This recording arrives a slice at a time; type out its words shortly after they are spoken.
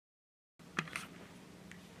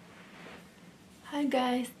Hi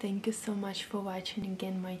guys, thank you so much for watching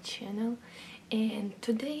again my channel, and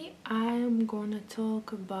today I'm gonna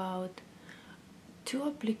talk about two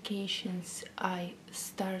applications I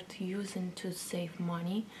start using to save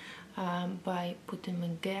money by putting my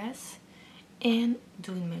gas and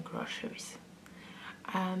doing my groceries.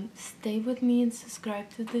 Stay with me and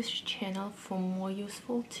subscribe to this channel for more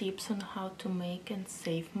useful tips on how to make and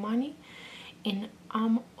save money. And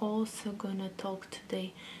I'm also gonna talk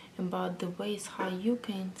today about the ways how you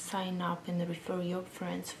can sign up and refer your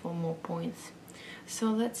friends for more points.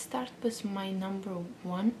 So let's start with my number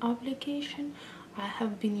one application I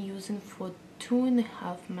have been using for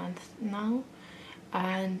 2.5 months now,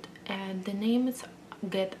 and the name is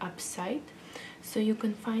GetUpside. So you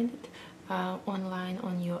can find it online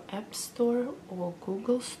on your App Store or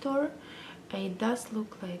Google Store. It does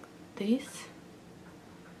look like this,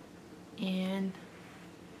 and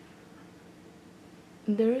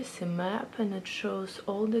there is a map and it shows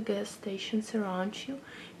all the gas stations around you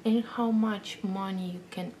and how much money you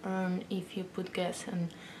can earn if you put gas in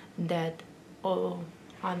that or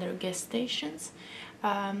other gas stations,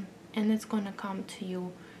 and it's gonna come to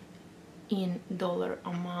you in dollar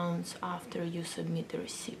amounts after you submit the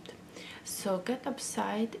receipt. So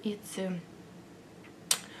GetUpside, it's an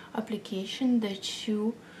application that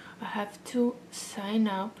you have to sign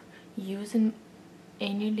up using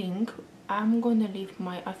any link. I'm gonna leave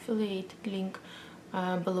my affiliate link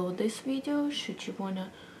below this video. Should you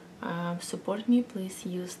wanna support me, please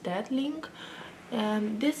use that link.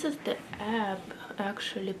 This is the app,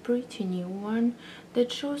 actually pretty new one, that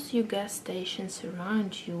shows you gas stations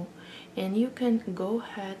around you, and you can go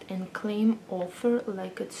ahead and claim offer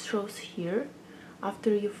like it shows here.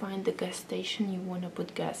 After you find the gas station you want to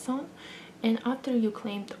put gas on, and after you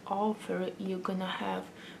claimed offer, you're gonna have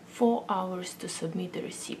 4 hours to submit the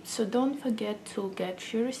receipt. So don't forget to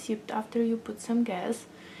get your receipt after you put some gas,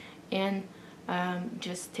 and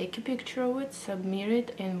just take a picture of it, submit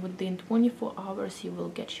it, and within 24 hours you will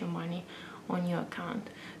get your money on your account.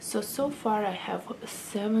 So far I have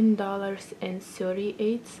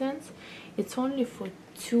 $7.38. It's only for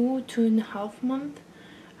 2.5 months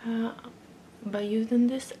by using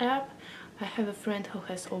this app. I have a friend who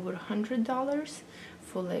has over $100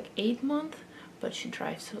 for like 8 months, but she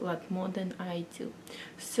drives a lot more than I do.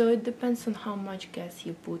 So it depends on how much gas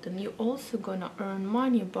you put, and you're also gonna earn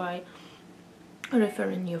money by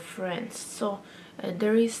referring your friends. So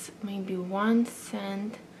there is maybe 1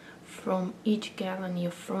 cent from each gallon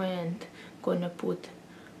your friend gonna put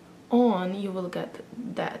on. You will get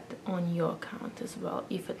that on your account as well,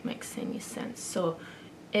 if it makes any sense. So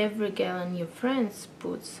every gallon your friends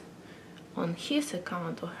puts on his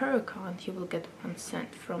account or her account, you will get 1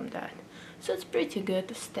 cent from that. So it's pretty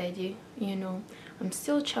good, steady, you know. I'm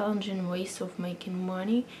still challenging ways of making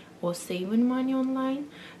money or saving money online,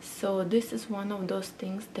 so this is one of those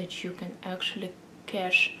things that you can actually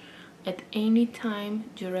cash at any time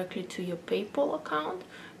directly to your PayPal account,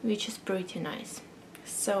 which is pretty nice.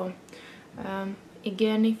 So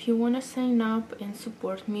again, if you want to sign up and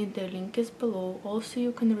support me, the link is below. Also,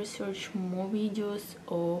 you can research more videos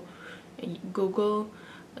or Google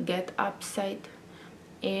GetUpside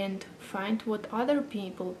and find what other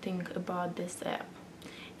people think about this app.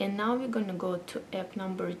 And now we're gonna go to app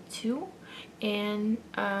number 2, and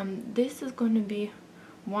this is gonna be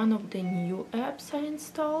one of the new apps I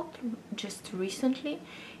installed just recently.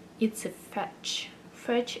 It's a Fetch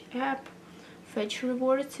app, Fetch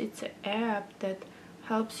Rewards. It's an app that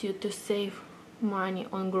helps you to save money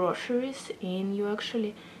on groceries, and you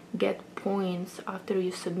actually get points after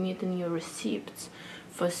you submit in your receipts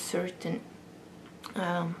for certain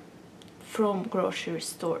from grocery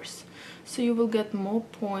stores. So you will get more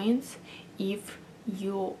points if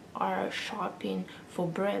you are shopping for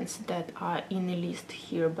brands that are in the list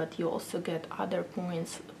here, but you also get other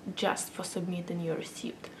points just for submitting your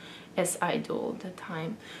receipt, as I do all the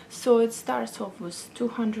time. So it starts off with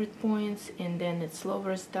 200 points and then it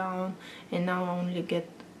lowers down, and now I only get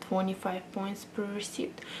 25 points per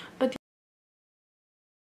receipt. But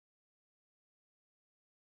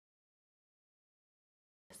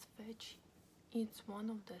Fetch, it's one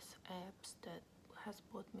of those apps that has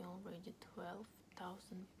bought me already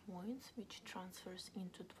 12,000 points, which transfers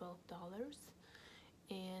into $12,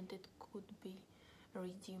 and it could be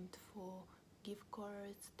redeemed for gift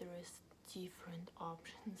cards. There is different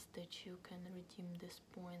options that you can redeem these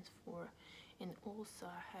points for, and also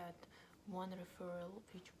I had one referral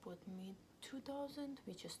which bought me 2,000,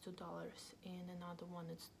 which is $2, and another one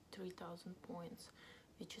is 3,000 points,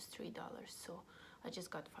 which is $3. So I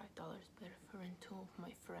just got $5 by referring two of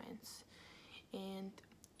my friends. And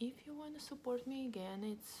if you want to support me, again,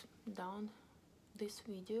 it's down this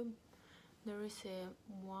video, there is a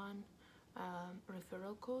one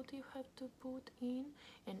referral code you have to put in,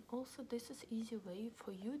 and also this is easy way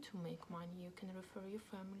for you to make money. You can refer your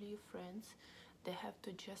family, your friends. They have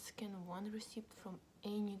to just scan one receipt from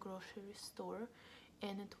any grocery store,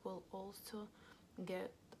 and it will also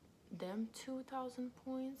get them 2,000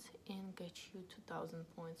 points and get you 2,000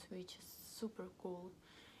 points, which is super cool.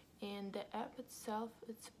 And the app itself,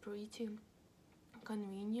 it's pretty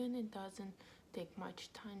convenient. It doesn't take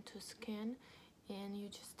much time to scan, and you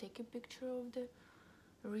just take a picture of the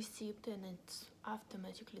receipt and it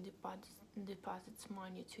automatically deposits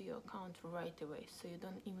money to your account right away, so you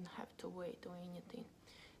don't even have to wait or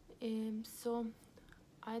anything. So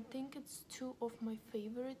I think it's two of my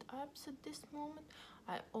favorite apps at this moment.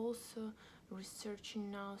 I also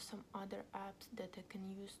researching now some other apps that I can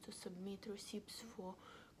use to submit receipts for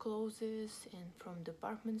clothes and from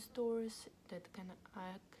department stores that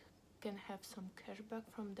I can have some cashback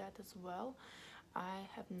from that as well. I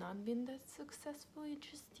have not been that successfully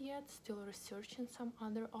just yet, still researching some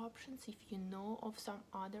other options. If you know of some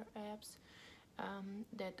other apps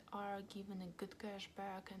that are giving a good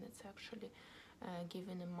cashback and it's actually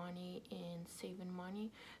giving the money and saving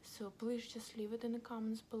money, so please just leave it in the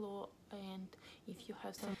comments below. And if you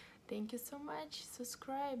have some, thank you so much.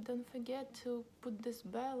 Subscribe, don't forget to put this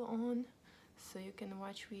bell on so you can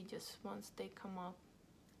watch videos once they come up.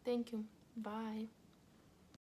 Thank you, bye.